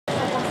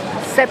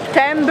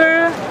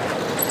September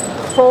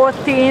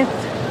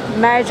 14th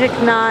Magic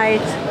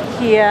Night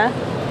here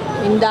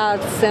in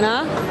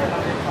Darsena.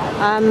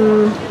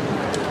 I'm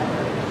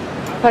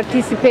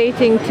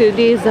participating to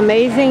this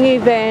amazing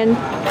event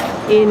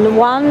in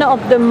one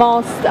of the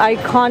most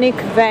iconic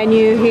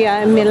venues here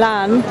in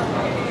Milan,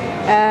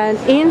 and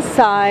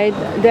inside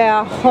they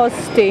are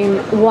hosting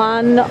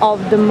one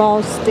of the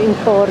most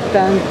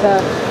important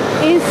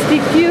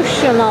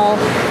institutional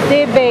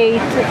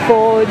debate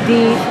for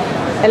the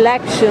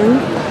election.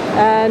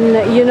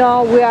 And you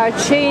know, we are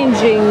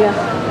changing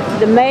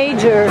the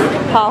major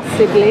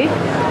possibly,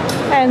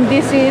 and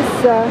this is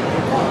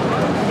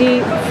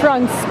the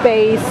front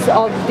space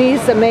of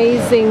this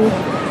amazing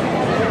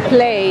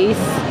place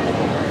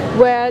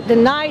where the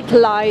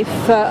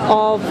nightlife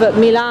of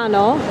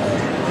Milano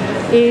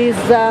is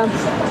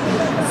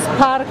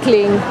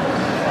sparkling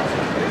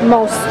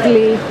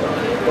mostly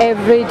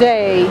every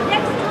day.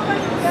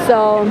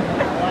 So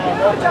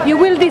you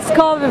will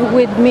discover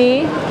with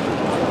me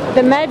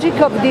the magic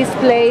of this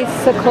place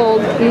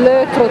called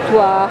Le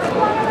Trottoir,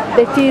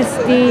 that is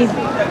the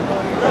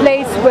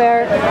place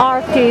where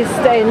artists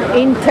and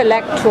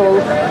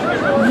intellectuals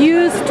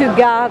used to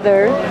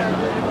gather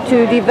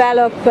to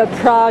develop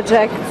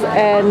projects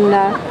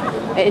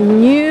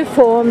and new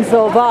forms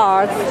of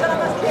art.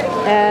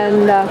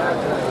 And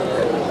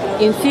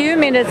in a few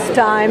minutes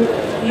time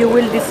you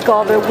will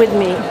discover with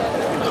me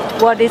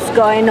what is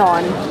going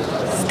on.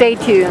 Stay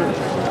tuned.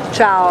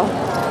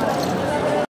 Ciao.